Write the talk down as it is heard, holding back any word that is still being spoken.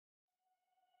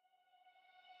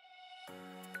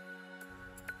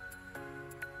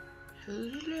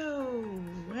Hello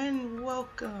and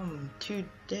welcome.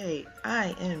 Today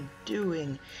I am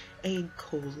doing a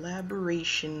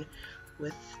collaboration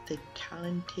with the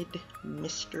talented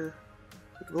Mr.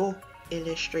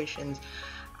 RoIllustrations.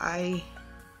 I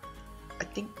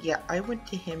went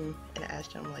to him and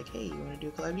asked him like, hey, you want to do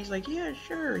a collab? He's like, yeah,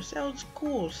 sure, sounds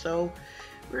cool. So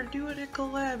we're doing a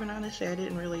collab, and honestly I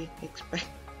didn't really expect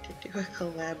to do a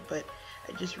collab, but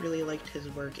I just really liked his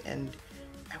work and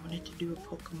I wanted to do a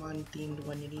Pokemon themed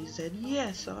one, and he said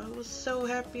yes, so I was so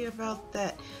happy about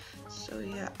that. So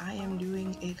yeah, I am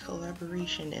doing a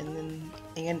collaboration, and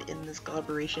in this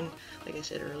collaboration, like I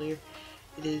said earlier,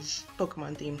 it is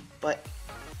Pokemon themed, but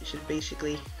it's just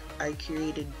basically I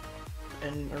created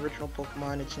an original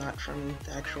Pokemon. It's not from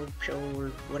the actual show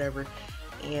or whatever,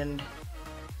 and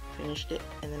finished it,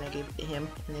 and then I gave it to him,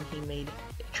 and then he made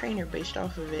a trainer based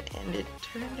off of it, and it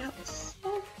turned out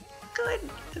so good.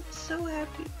 I'm so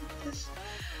happy with this.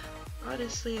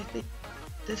 Honestly, I think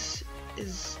this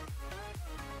is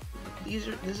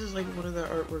like one of the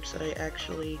artworks that I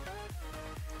actually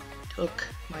took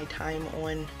my time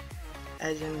on,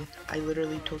 as in I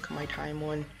literally took my time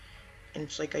on, and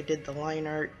it's like I did the line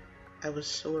art. I was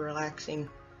so relaxing,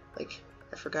 like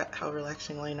I forgot how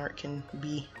relaxing line art can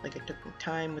be. Like I took my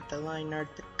time with the line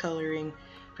art, the coloring.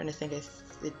 I'm trying to think, it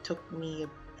took me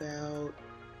about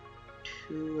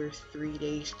 2 or 3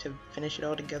 days to finish it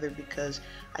all together because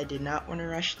I did not want to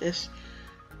rush this.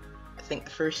 I think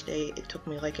the first day it took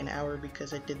me like an hour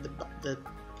because I did the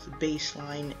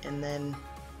baseline and then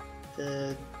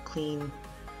the clean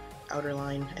outer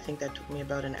line. I think that took me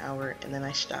about an hour, and then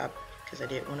I stopped because I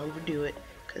didn't want to overdo it,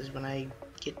 because when I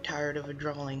get tired of a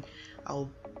drawing, I'll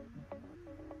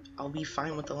be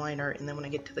fine with the line art, and then when I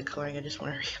get to the coloring I just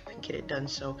want to hurry up and get it done.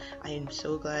 So I am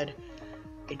so glad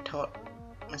I taught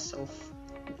myself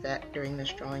that during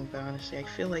this drawing. But honestly, I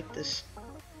feel like this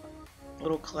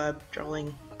little collab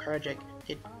drawing project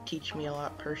did teach me a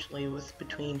lot personally, with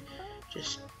between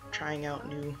just trying out I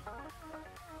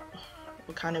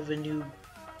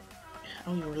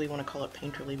don't even really want to call it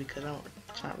painterly, because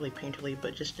it's not really painterly,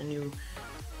 but just a new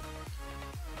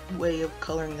way of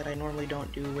coloring that I normally don't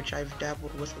do, which I've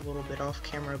dabbled with a little bit off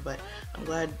camera. But I'm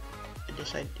glad I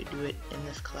decided to do it in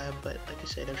this collab. But like I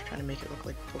said, I was trying to make it look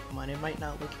like Pokemon. It might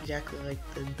not look exactly like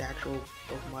the actual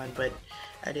Pokemon, but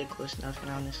I did close enough,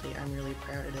 and honestly I'm really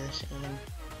proud of this, and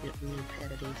really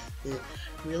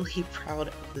proud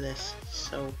of this.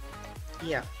 So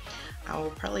yeah,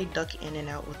 I'll probably duck in and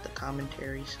out with the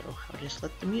commentary, so I'll just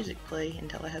let the music play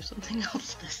until I have something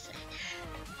else to say.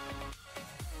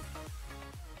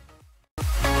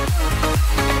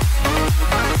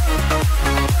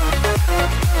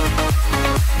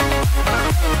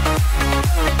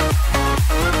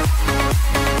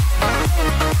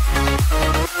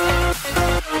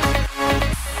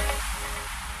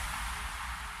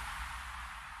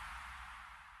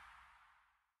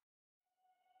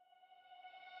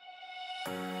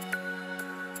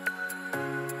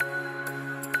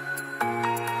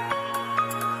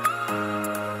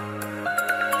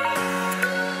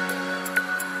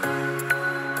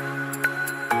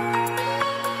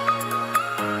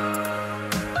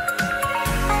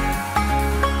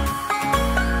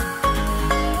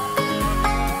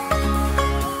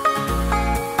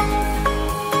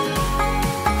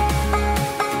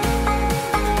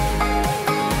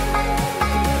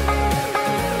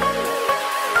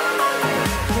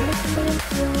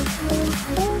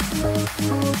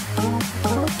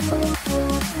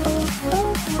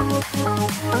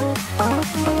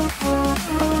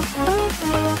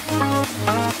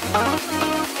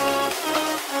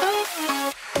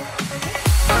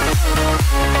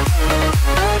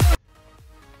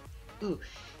 Ooh,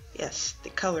 yes, the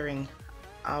coloring.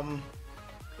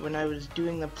 When I was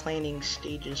doing the planning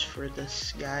stages for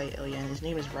this guy, and his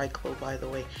name is Ricklo, by the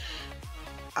way,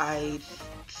 I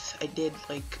did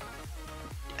like,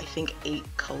 I think 8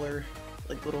 color,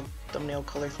 like little thumbnail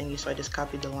color thingies. So I just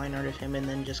copied the line art of him and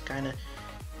then just kind of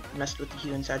messed with the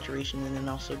hue and saturation, and then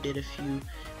also did a few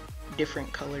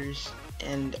different colors.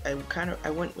 And I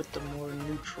went with the more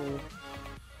neutral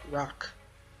rock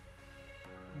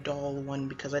doll one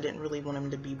because I didn't really want him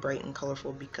to be bright and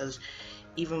colorful, because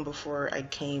even before I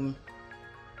came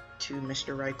to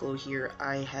Mr. Ricklo here,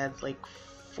 I had like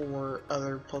 4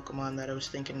 other Pokemon that I was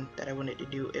thinking that I wanted to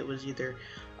do. It was either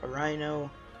a rhino,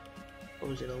 or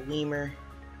was it a lemur,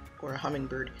 or a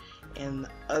hummingbird, and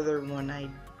the other one I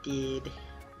did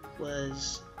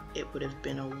was, it would have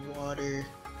been a water,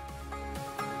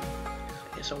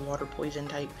 I guess a water poison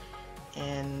type,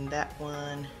 and that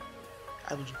one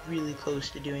I was really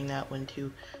close to doing that one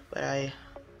too, but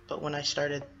when I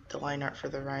started the line art for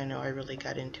the Rhino, I really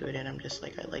got into it, and I'm just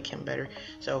like, I like him better.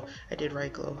 So I did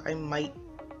Ricklo. I might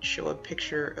show a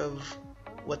picture of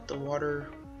what the water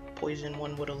poison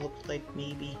one would have looked like,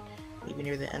 maybe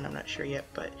near the end, I'm not sure yet,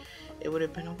 but it would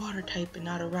have been a water type and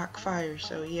not a rock fire,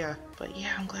 so yeah. But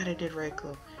yeah, I'm glad I did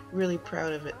Ricklo. Really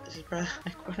proud of it. This is probably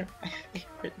like one of my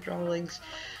favorite drawings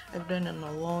I've done in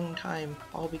a long time,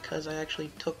 all because I actually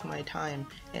took my time,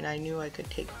 and I knew I could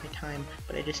take my time,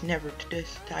 but I just never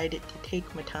decided to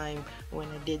take my time when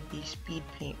I did these speed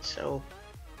paints. So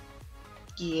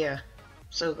yeah,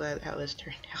 so glad how this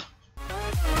turned out.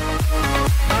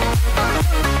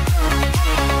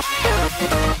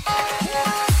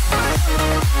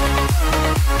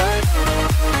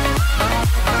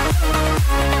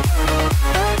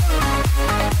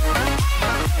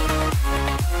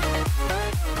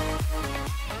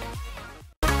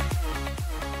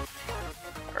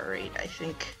 Alright, I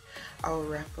think I'll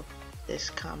wrap up this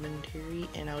commentary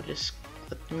and I'll just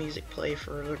let the music play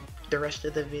for the rest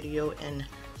of the video, and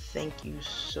thank you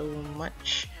so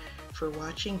much for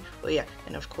watching. Well, yeah,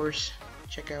 and of course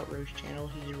check out Ro's channel.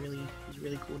 He's a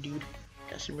really cool dude.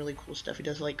 Got some really cool stuff. He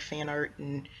does like fan art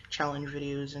and challenge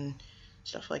videos and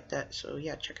stuff like that. So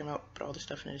yeah, check him out. Put all the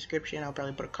stuff in the description. I'll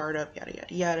probably put a card up, yada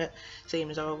yada yada. Same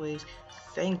as always.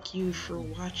 Thank you for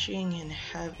watching and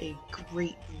have a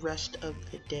great rest of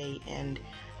the day, and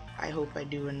I hope I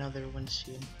do another one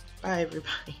soon. Bye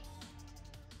everybody.